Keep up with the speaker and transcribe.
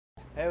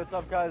Hey, what's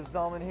up guys,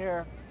 Zalman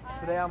here.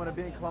 Today I'm going to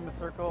be in Columbus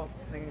Circle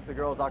singing to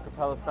girls a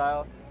cappella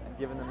style and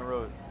giving them a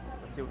rose.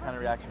 Let's see what kind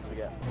of reactions we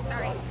get.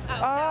 Sorry.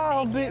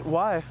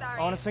 Why? Sorry.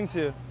 I want to sing to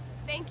you.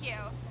 Thank you.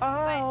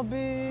 I'll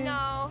be...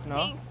 No,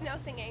 thanks. No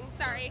singing.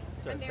 Sorry.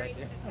 I'm married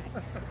to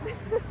this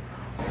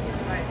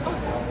guy.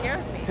 Oh,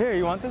 scared me. Here,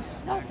 you want this?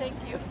 No, thank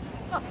you.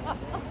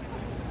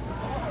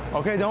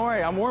 Okay, don't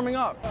worry, I'm warming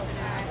up.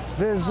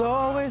 There's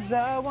always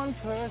that one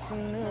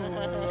person who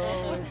will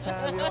always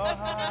have your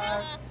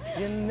heart.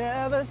 You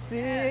never see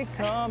it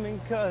coming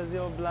cause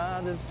you're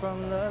blinded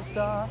from the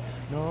start.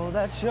 Know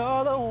that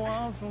you're the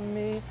one for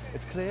me.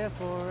 It's clear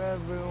for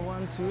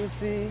everyone to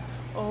see.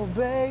 Oh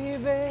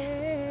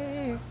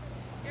baby.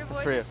 Your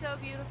voice is so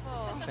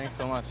beautiful. Thanks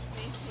so much.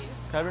 Thank you.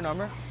 Can I have your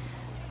number?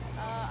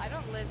 I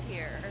don't live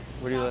here.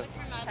 Where do you live?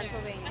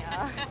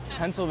 Pennsylvania.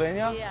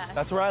 Pennsylvania? Yeah.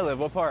 That's where I live.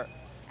 What part?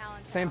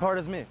 Allentown. Same part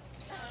as me.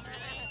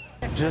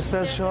 Just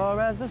as sure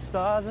as the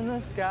stars in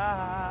the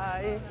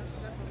sky,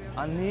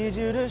 I need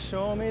you to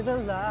show me the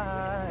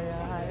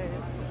light.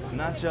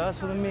 Not just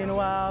for the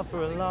meanwhile,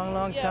 for a long,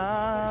 long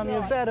time.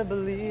 You better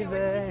believe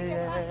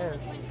it.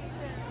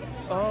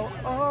 Oh,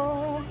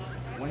 oh,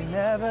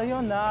 whenever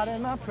you're not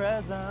in my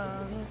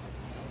presence,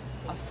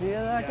 I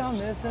feel like I'm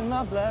missing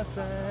my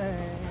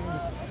blessings.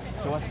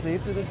 So I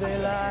sleep through the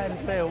daylight and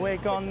stay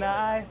awake all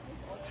night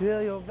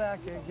till you're back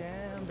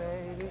again,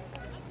 baby.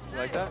 You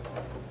like that?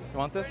 You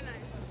want this?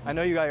 I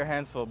know you got your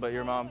hands full, but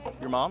your mom?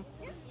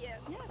 Yeah.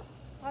 Yes.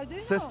 How do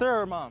you Sister know?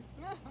 or mom?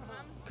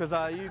 Because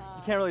you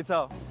can't really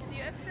tell. Do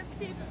you accept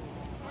tips?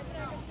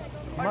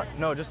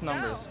 No, just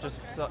numbers.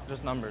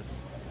 Just numbers.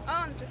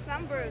 Oh, just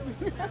numbers.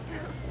 Can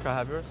I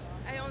have yours?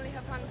 I only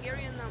have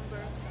Hungarian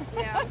number.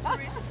 Yeah, I'm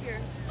tourist here.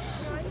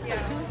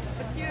 Yeah,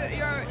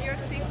 but your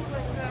sing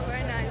was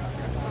very nice.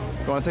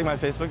 You want to take my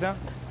Facebook down?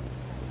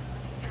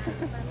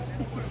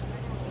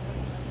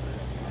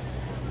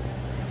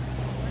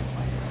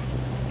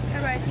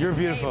 All right. You're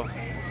beautiful.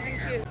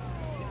 Thank you.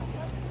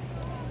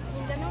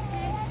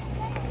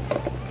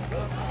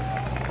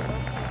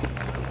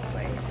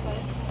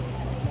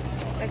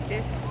 Like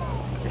this.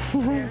 Just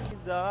there.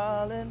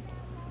 Darling,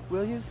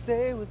 will you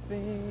stay with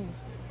me?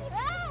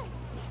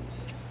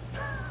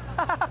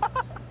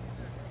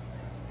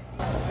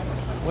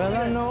 Well,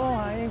 I know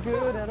I ain't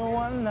good at a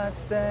one-night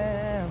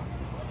stand,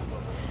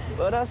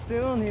 but I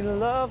still need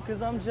love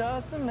cause I'm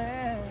just a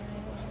man.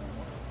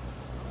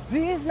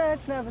 These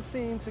nights never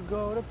seem to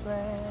go to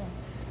plan.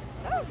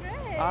 Oh,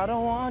 great. I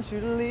don't want you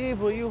to leave,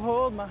 will you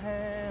hold my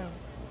hand?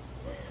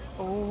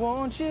 Oh,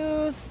 won't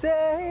you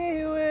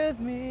stay with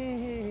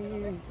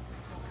me?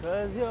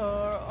 Cause you're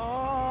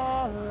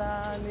all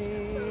I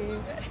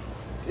need.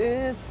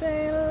 This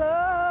ain't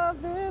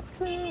love, it's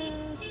clear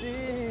to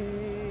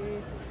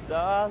see.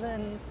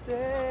 Darling,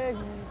 stay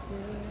with me.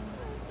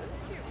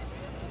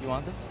 You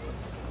want this?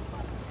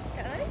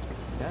 Can I?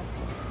 Yeah.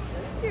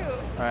 Thank you.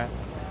 All right.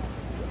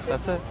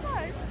 That's it.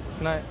 Gosh.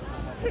 Good night.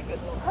 Thank you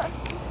so much.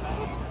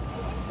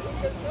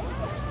 Thank you so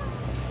much.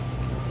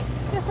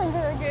 Yes, I'm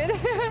very good.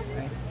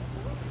 Thanks.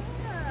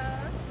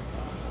 Yeah.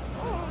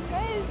 Oh,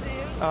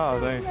 amazing. Oh,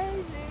 thanks.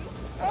 Amazing.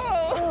 Oh.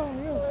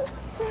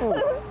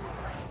 Oh.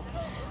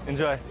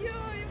 Enjoy. You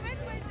made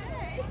my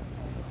day.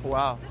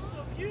 Wow. That's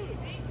so cute.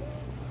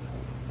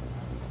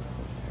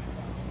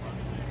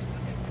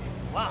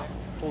 Wow.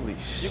 Holy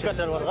shit. You got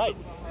that one right.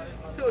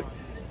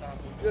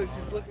 Look,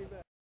 she's looking back.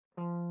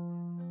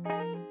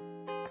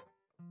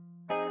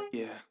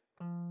 Yeah.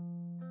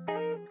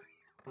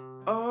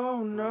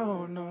 Oh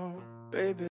no, no, baby.